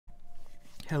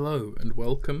Hello and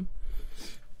welcome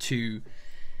to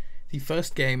the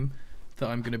first game that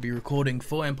I'm going to be recording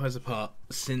for Empires Apart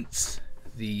since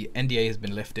the NDA has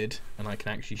been lifted and I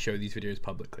can actually show these videos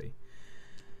publicly.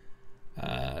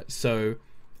 So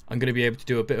I'm going to be able to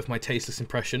do a bit of my tasteless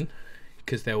impression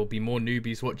because there will be more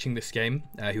newbies watching this game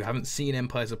who haven't seen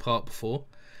Empires Apart before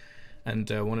and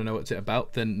want to know what it's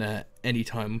about than any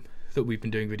time that we've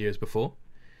been doing videos before.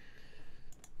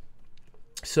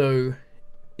 So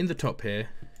in the top here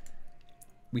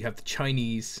we have the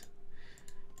Chinese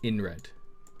in red,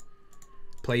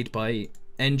 played by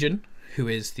Engine, who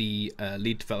is the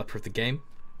lead developer of the game.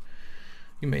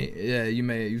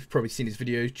 You've probably seen his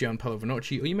videos, Gianpaolo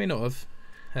Vernocchi, or you may not have.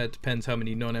 It depends how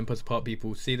many non-Empires Apart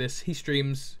people see this. He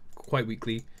streams quite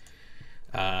weekly.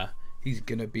 He's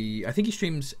gonna be, I think he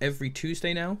streams every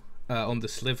Tuesday now on the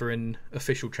Slytherin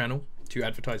official channel to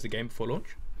advertise the game before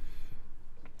launch.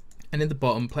 And in the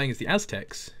bottom, playing as the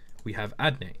Aztecs, we have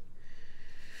Adne,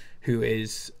 who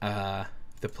is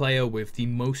the player with the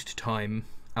most time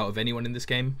out of anyone in this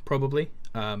game, probably.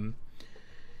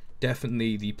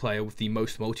 Definitely the player with the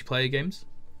most multiplayer games.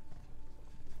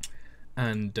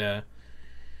 And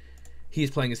he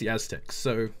is playing as the Aztecs.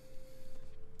 So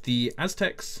the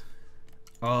Aztecs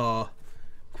are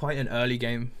quite an early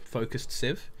game focused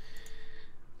civ.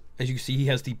 As you can see, he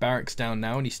has the barracks down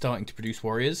now and he's starting to produce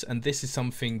warriors, and this is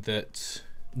something that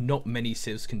not many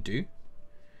civs can do.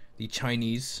 The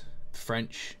Chinese, the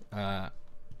French, and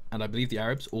I believe the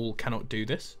Arabs all cannot do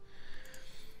this.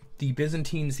 The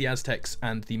Byzantines, the Aztecs,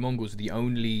 and the Mongols are the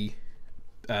only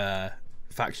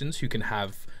factions who can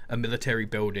have a military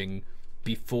building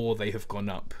before they have gone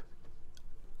up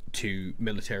to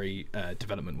military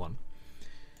development 1.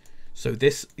 So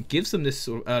this gives them this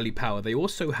sort of early power. They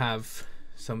also have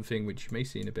something which you may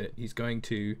see in a bit. He's going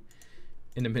to,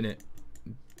 in a minute,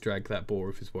 drag that boar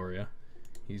of his warrior.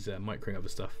 He's microing other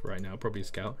stuff right now, probably a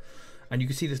scout. And you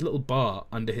can see this little bar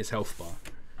under his health bar.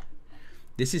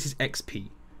 This is his XP.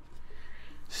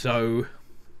 So,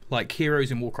 like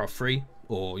heroes in Warcraft 3,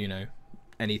 or, you know,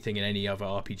 anything in any other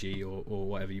RPG or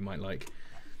whatever you might like,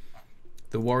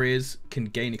 the warriors can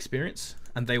gain experience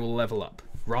and they will level up,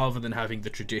 rather than having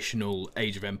the traditional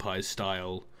Age of Empires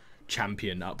style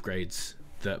champion upgrades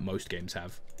that most games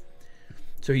have.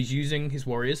 So he's using his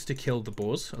warriors to kill the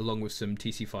boars, along with some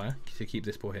TC fire to keep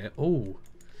this boar here. Oh,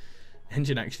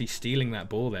 Engine actually stealing that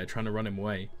boar there, trying to run him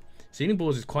away. Stealing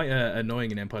boars is quite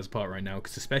annoying in Empires Apart right now,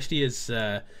 because especially as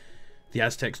the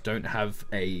Aztecs don't have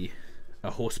a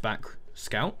horseback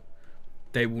scout,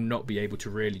 they will not be able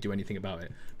to really do anything about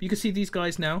it. But you can see these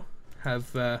guys now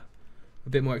have a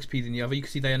bit more XP than the other. You can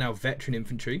see they are now veteran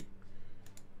infantry,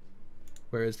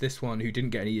 whereas this one, who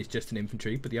didn't get any, is just an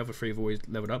infantry, but the other three have always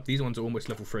leveled up. These ones are almost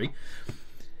level 3.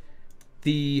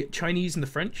 The Chinese and the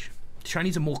French. The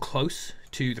Chinese are more close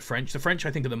to the French. The French,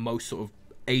 I think, are the most sort of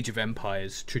Age of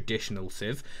Empires traditional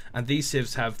civ, and these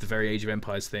civs have the very Age of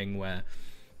Empires thing where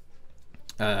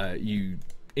you,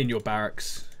 in your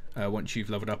barracks, once you've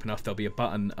leveled up enough, there'll be a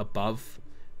button above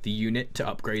the unit to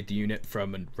upgrade the unit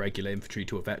from a regular infantry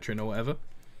to a veteran or whatever.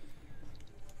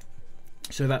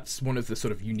 So that's one of the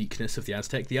sort of uniqueness of the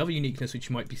Aztec. The other uniqueness which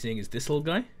you might be seeing is this little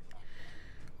guy.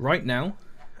 Right now,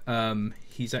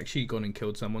 he's actually gone and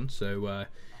killed someone, so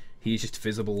he's just a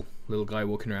visible little guy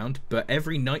walking around. But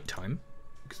every night time,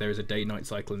 because there is a day-night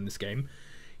cycle in this game,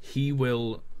 he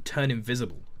will turn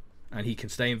invisible. And he can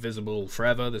stay invisible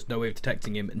forever. There's no way of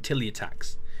detecting him until he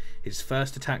attacks. His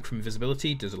first attack from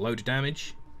invisibility does a load of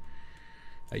damage.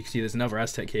 You can see there's another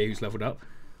Aztec here who's leveled up.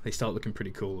 They start looking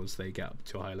pretty cool as they get up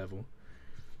to a high level.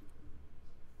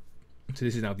 So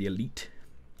this is now the Elite,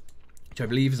 which I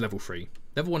believe is level 3.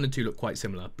 Level 1 and 2 look quite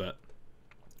similar, but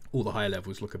all the higher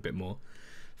levels look a bit more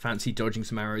fancy. Dodging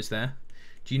some arrows there.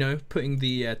 Do you know, putting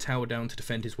the tower down to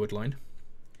defend his wood line.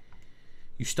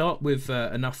 You start with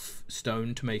enough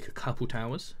stone to make a couple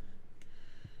towers.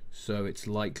 So it's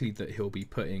likely that he'll be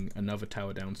putting another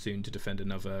tower down soon to defend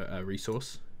another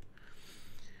resource.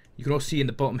 You can also see in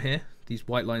the bottom here, these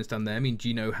white lines down there. I mean,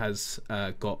 Gino has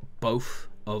got both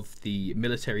of the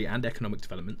military and economic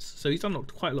developments, so he's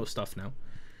unlocked quite a lot of stuff now.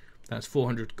 That's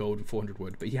 400 gold and 400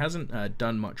 wood, but he hasn't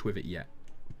done much with it yet.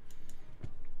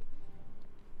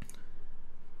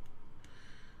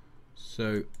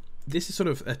 So this is sort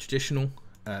of a traditional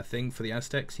thing for the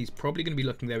Aztecs. He's probably going to be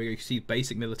looking, there we go, you can see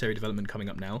basic military development coming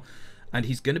up now, and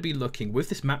he's going to be looking with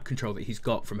this map control that he's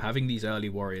got from having these early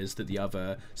warriors that the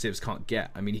other civs can't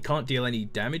get. I mean, he can't deal any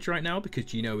damage right now because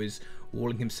Gino is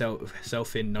walling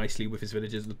himself in nicely with his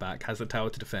villagers at the back, has the tower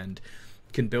to defend,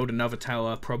 can build another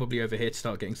tower probably over here to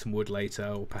start getting some wood later,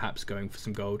 or perhaps going for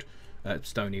some gold,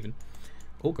 stone even,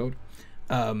 or gold.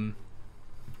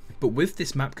 But with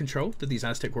this map control that these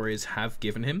Aztec warriors have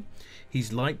given him,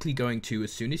 he's likely going to,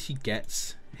 as soon as he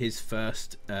gets his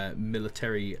first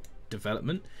military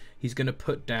development, he's going to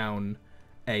put down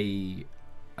a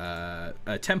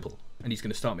temple, and he's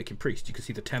going to start making priests. You can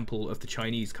see the temple of the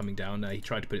Chinese coming down. He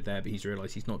tried to put it there, but he's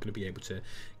realized he's not going to be able to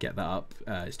get that up.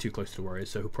 It's too close to the warriors,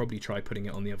 so he'll probably try putting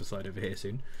it on the other side over here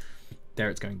soon.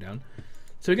 There it's going down.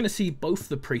 So we're going to see both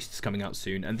the priests coming out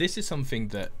soon, and this is something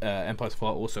that Empires of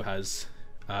Art also has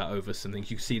over some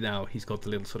things. You can see now he's got the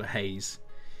little sort of haze.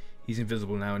 He's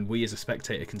invisible now, and we as a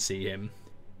spectator can see him.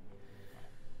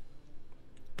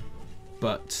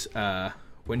 But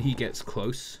when he gets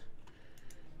close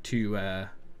to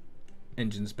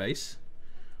Engine's base,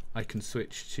 I can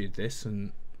switch to this,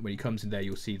 and when he comes in there,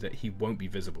 you'll see that he won't be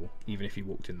visible, even if he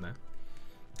walked in there.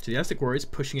 So the Aztec warrior is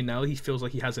pushing in now. He feels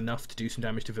like he has enough to do some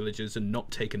damage to villagers and not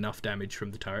take enough damage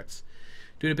from the turrets.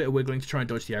 Doing a bit of wiggling to try and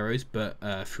dodge the arrows, but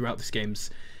throughout this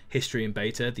game's history in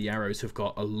beta, the arrows have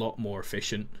got a lot more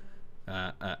efficient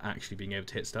at actually being able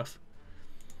to hit stuff.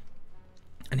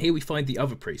 And here we find the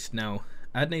other priest. Now,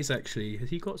 Adne's actually... Has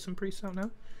he got some priests out now?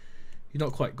 He's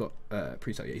not quite got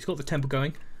priests out yet. He's got the temple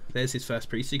going. There's his first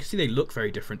priest. So you can see they look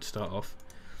very different to start off.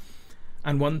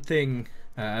 And one thing,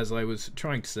 as I was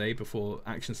trying to say before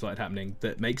action started happening,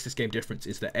 that makes this game different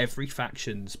is that every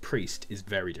faction's priest is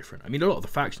very different. I mean, a lot of the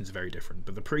factions are very different,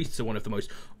 but the priests are one of the most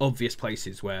obvious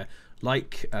places where,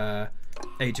 like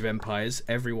Age of Empires,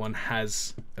 everyone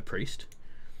has a priest,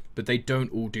 but they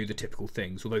don't all do the typical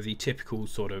things. Although the typical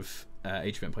sort of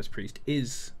Age of Empires priest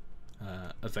is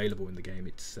available in the game.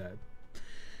 It's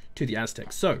to the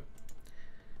Aztecs. So,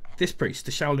 this priest,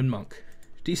 the Shaolin monk,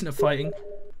 decent at fighting,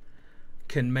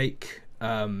 can make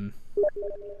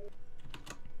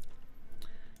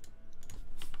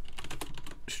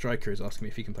Striker is asking me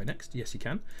if he can play next. Yes, he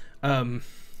can. Shaolin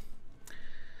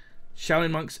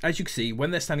monks, as you can see,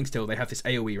 when they're standing still, they have this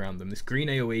AoE around them. This green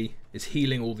AoE is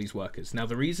healing all these workers. Now,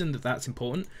 the reason that that's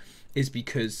important is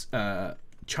because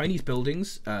Chinese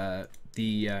buildings, the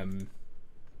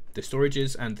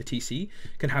storages and the TC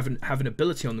can have an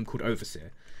ability on them called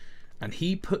Overseer. And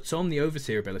he puts on the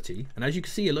Overseer ability, and as you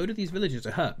can see, a load of these villagers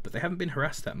are hurt, but they haven't been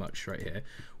harassed that much right here.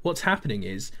 What's happening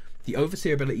is the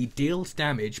Overseer ability deals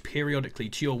damage periodically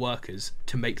to your workers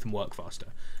to make them work faster.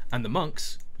 And the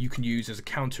monks you can use as a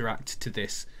counteract to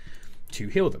this to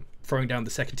heal them. Throwing down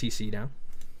the second TC now.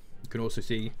 You can also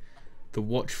see the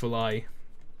watchful eye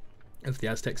of the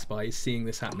Aztec spy is seeing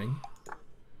this happening.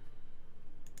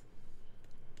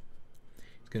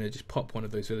 He's going to just pop one of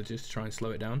those villagers to try and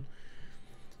slow it down.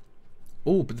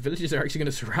 Oh, but the villagers are actually going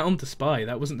to surround the spy.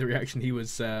 That wasn't the reaction he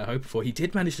was hoping for. He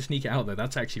did manage to sneak it out, though.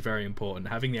 That's actually very important.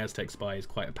 Having the Aztec spy is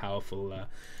quite a powerful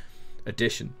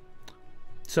addition.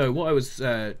 So what I was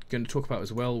going to talk about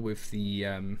as well with the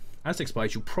Aztec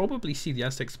spies, you'll probably see the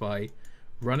Aztec spy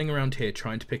running around here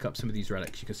trying to pick up some of these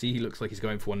relics. You can see he looks like he's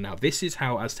going for one now. This is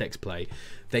how Aztecs play.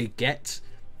 They get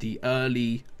the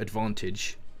early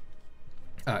advantage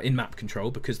in map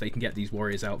control because they can get these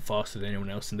warriors out faster than anyone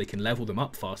else, and they can level them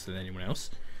up faster than anyone else,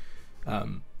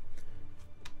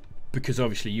 because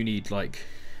obviously you need like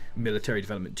military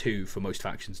development 2 for most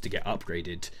factions to get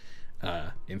upgraded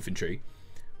infantry,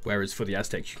 whereas for the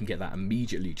Aztecs you can get that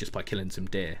immediately just by killing some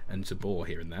deer and some boar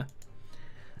here and there.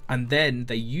 And then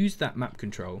they use that map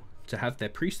control to have their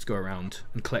priests go around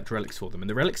and collect relics for them, and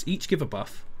the relics each give a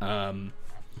buff.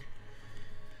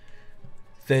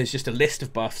 There's just a list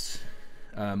of buffs.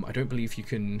 I don't believe you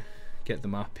can get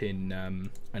them up in...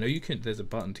 I know you can. There's a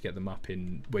button to get them up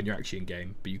in when you're actually in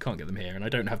game, but you can't get them here, and I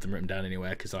don't have them written down anywhere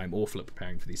because I'm awful at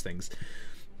preparing for these things.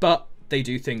 But they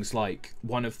do things like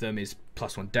one of them is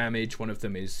 +1 damage, one of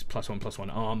them is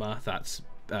 +1/+1 armor. That's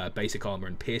basic armor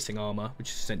and piercing armor, which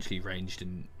is essentially ranged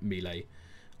and melee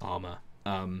armor.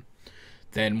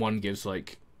 Then one gives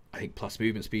like I think plus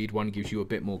movement speed. One gives you a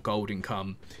bit more gold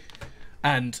income.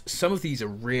 And some of these are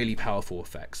really powerful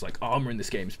effects. Like armor in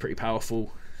this game is pretty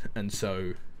powerful, and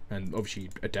obviously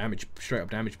a straight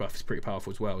up damage buff is pretty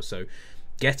powerful as well. So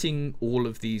getting all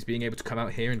of these, being able to come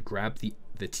out here and grab the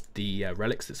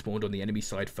relics that spawned on the enemy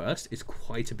side first is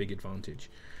quite a big advantage.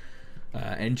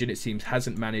 Engine, it seems,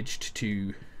 hasn't managed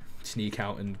to sneak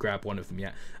out and grab one of them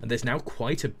yet, and there's now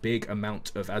quite a big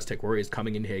amount of Aztec warriors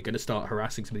coming in here, going to start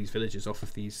harassing some of these villagers off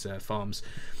of these farms.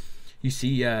 You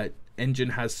see Engine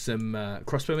has some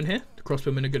crossbowmen here. The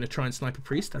crossbowmen are going to try and snipe a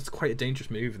priest. That's quite a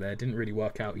dangerous move there. Didn't really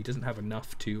work out. He doesn't have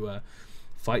enough to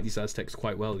fight these Aztecs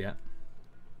quite well yet.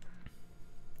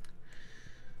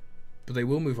 But they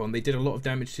will move on. They did a lot of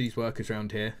damage to these workers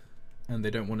around here, and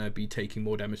they don't want to be taking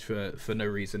more damage for no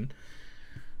reason.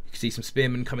 You can see some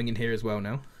spearmen coming in here as well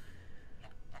now.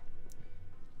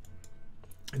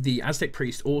 The Aztec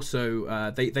Priest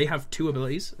also, they have two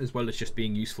abilities, as well as just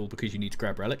being useful because you need to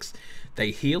grab relics.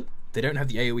 They heal. They don't have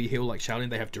the AoE heal like Shaolin,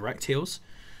 they have direct heals.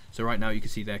 So right now you can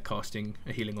see they're casting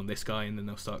a healing on this guy, and then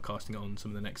they'll start casting it on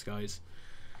some of the next guys.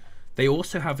 They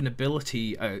also have an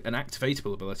ability, an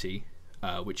activatable ability,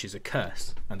 which is a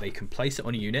curse, and they can place it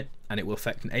on a unit, and it will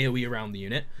affect an AoE around the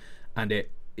unit, and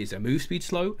it is a move speed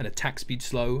slow, an attack speed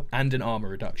slow, and an armor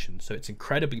reduction. So it's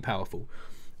incredibly powerful.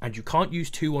 And you can't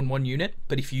use two on one unit,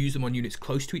 but if you use them on units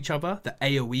close to each other, the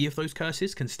AoE of those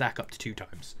curses can stack up to 2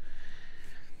 times.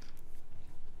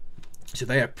 So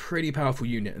they are a pretty powerful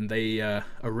unit, and they are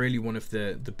really one of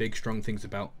the big strong things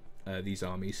about these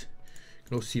armies. You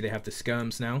can also see they have the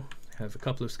skirms now. They have a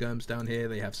couple of skirms down here.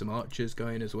 They have some archers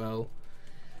going as well.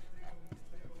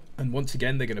 And once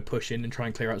again, they're going to push in and try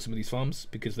and clear out some of these farms,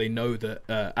 because they know that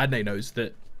Adne knows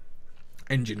that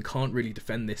Engine can't really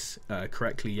defend this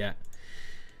correctly yet.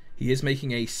 He is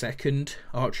making a second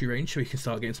archery range, so he can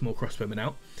start getting some more crossbowmen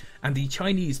out. And the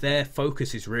Chinese, their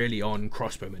focus is really on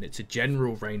crossbowmen. It's a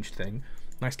general ranged thing.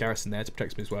 Nice garrison there to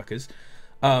protect some of his workers.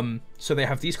 So they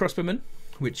have these crossbowmen,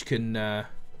 which can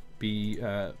be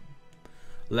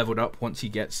leveled up once he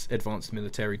gets advanced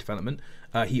military development.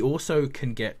 He also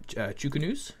can get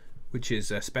Jugunus, which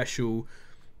is a special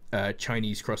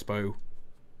Chinese crossbow.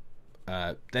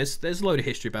 There's a load of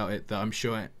history about it that I'm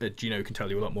sure Gino can tell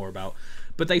you a lot more about.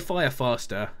 But they fire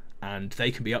faster, and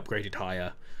they can be upgraded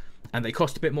higher, and they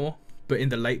cost a bit more, but in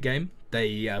the late game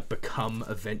they become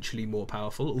eventually more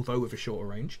powerful, although with a shorter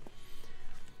range.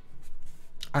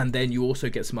 And then you also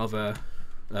get some other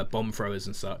bomb throwers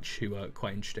and such who are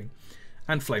quite interesting,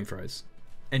 and flamethrowers.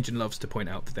 Engine loves to point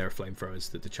out that there are flamethrowers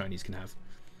that the Chinese can have.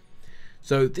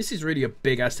 So this is really a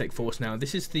big Aztec force now.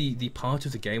 This is the part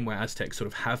of the game where Aztecs sort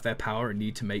of have their power and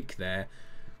need to make their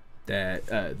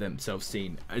themselves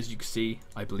seen. As you can see,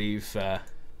 I believe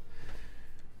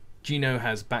Gino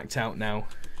has backed out now.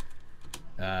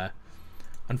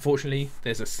 Unfortunately,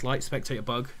 there's a slight spectator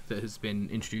bug that has been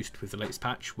introduced with the latest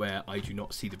patch where I do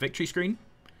not see the victory screen.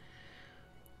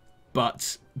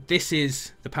 But this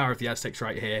is the power of the Aztecs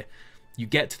right here. You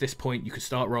get to this point, you can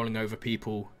start rolling over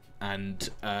people, and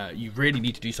you really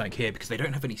need to do something here because they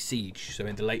don't have any siege, so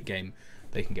in the late game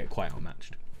they can get quite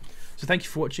outmatched. So thank you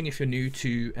for watching. If you're new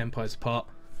to Empires Apart,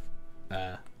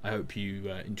 I hope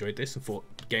you enjoyed this and thought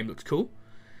the game looks cool.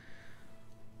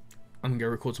 I'm going to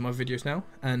go record some other videos now,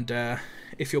 and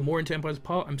if you're more into Empires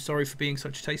Apart, I'm sorry for being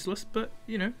such tasteless, but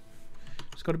you know,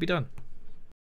 it's got to be done.